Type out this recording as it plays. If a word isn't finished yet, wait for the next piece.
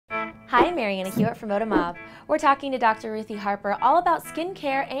Hi, I'm Mariana Hewitt from ModaMob. We're talking to Dr. Ruthie Harper all about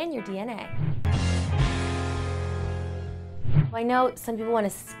skincare and your DNA. Well, I know some people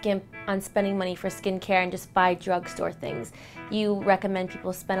want to skimp on spending money for skincare and just buy drugstore things. You recommend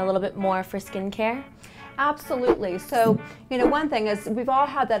people spend a little bit more for skincare? Absolutely. So, one thing is we've all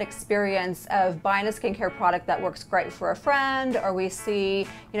had that experience of buying a skincare product that works great for a friend, or we see,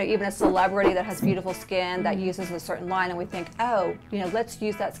 even a celebrity that has beautiful skin that uses a certain line, and we think, oh, let's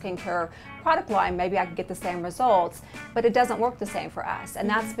use that skincare product line, maybe I can get the same results, but it doesn't work the same for us, and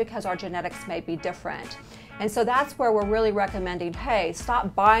that's because our genetics may be different. And so that's where we're really recommending, hey,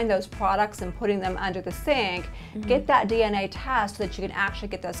 stop buying those products and putting them under the sink. Get that DNA test so that you can actually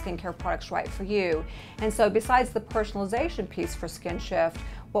get those skincare products right for you. And so besides the personalization piece for SKINSHIFT,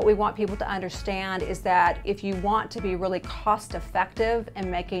 what we want people to understand is that if you want to be really cost effective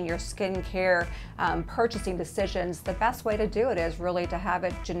in making your skincare purchasing decisions, the best way to do it is really to have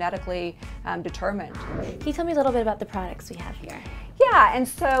it genetically determined. Can you tell me a little bit about the products we have here? Yeah, and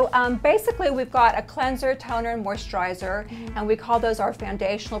so basically we've got a cleanser, toner, and moisturizer, and we call those our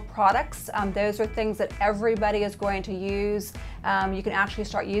foundational products. Those are things that everybody is going to use. You can actually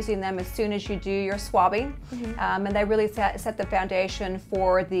start using them as soon as you do your swabbing, and they really set the foundation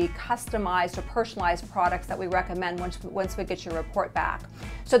for the customized or personalized products that we recommend once we get your report back.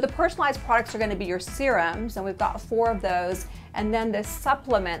 So the personalized products are going to be your serums, and we've got 4 of those, and then this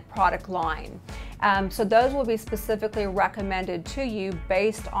supplement product line. So those will be specifically recommended to you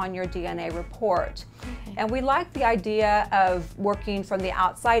based on your DNA report. And we like the idea of working from the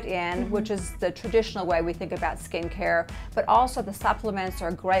outside in, which is the traditional way we think about skincare, but also the supplements are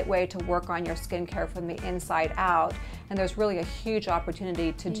a great way to work on your skincare from the inside out. And there's really a huge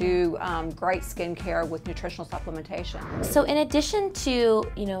opportunity to do great skincare with nutritional supplementation. So in addition to,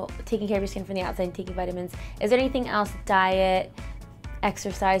 taking care of your skin from the outside and taking vitamins, is there anything else, diet,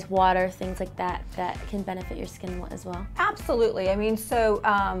 exercise, water, things like that, that can benefit your skin as well? Absolutely. I mean, so,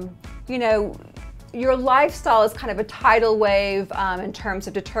 your lifestyle is kind of a tidal wave in terms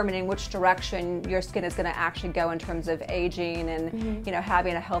of determining which direction your skin is going to actually go in terms of aging and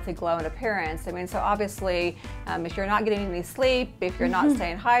having a healthy glow and appearance. I mean, so obviously if you're not getting any sleep, if you're not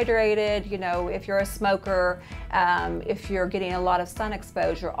staying hydrated, if you're a smoker, if you're getting a lot of sun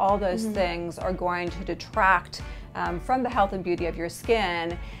exposure, all those things are going to detract from the health and beauty of your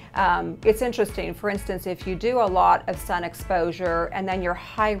skin. It's interesting, for instance, if you do a lot of sun exposure and then you're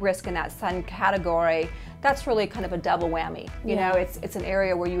high risk in that sun category, that's really kind of a double whammy. It's an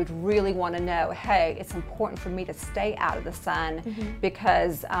area where you would really want to know, hey, it's important for me to stay out of the sun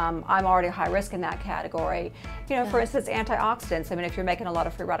because I'm already high risk in that category. For instance, antioxidants. I mean, if you're making a lot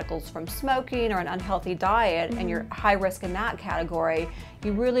of free radicals from smoking or an unhealthy diet and you're high risk in that category,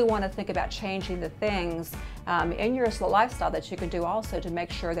 you really want to think about changing the things in your lifestyle that you can do also to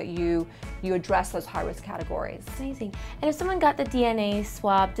make sure that you address those high risk categories. Amazing. And if someone got the DNA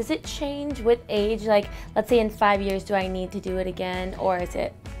swab, does it change with age? Like, let's say in 5 years, do I need to do it again, or is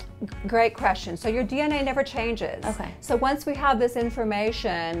it? Great question. So your DNA never changes. Okay. So once we have this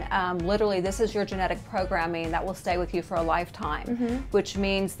information, literally this is your genetic programming that will stay with you for a lifetime, which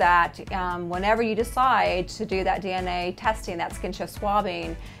means that whenever you decide to do that DNA testing, that SKINSHIFT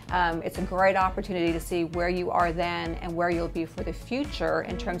swabbing, it's a great opportunity to see where you are then and where you'll be for the future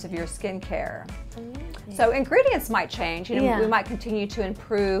in terms of your skincare. So ingredients might change. We might continue to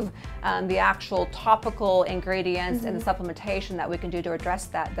improve the actual topical ingredients and the supplementation that we can do to address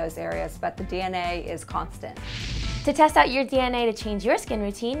those areas, but the DNA is constant. To test out your DNA to change your skin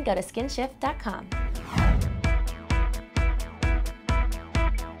routine, go to skinshift.com.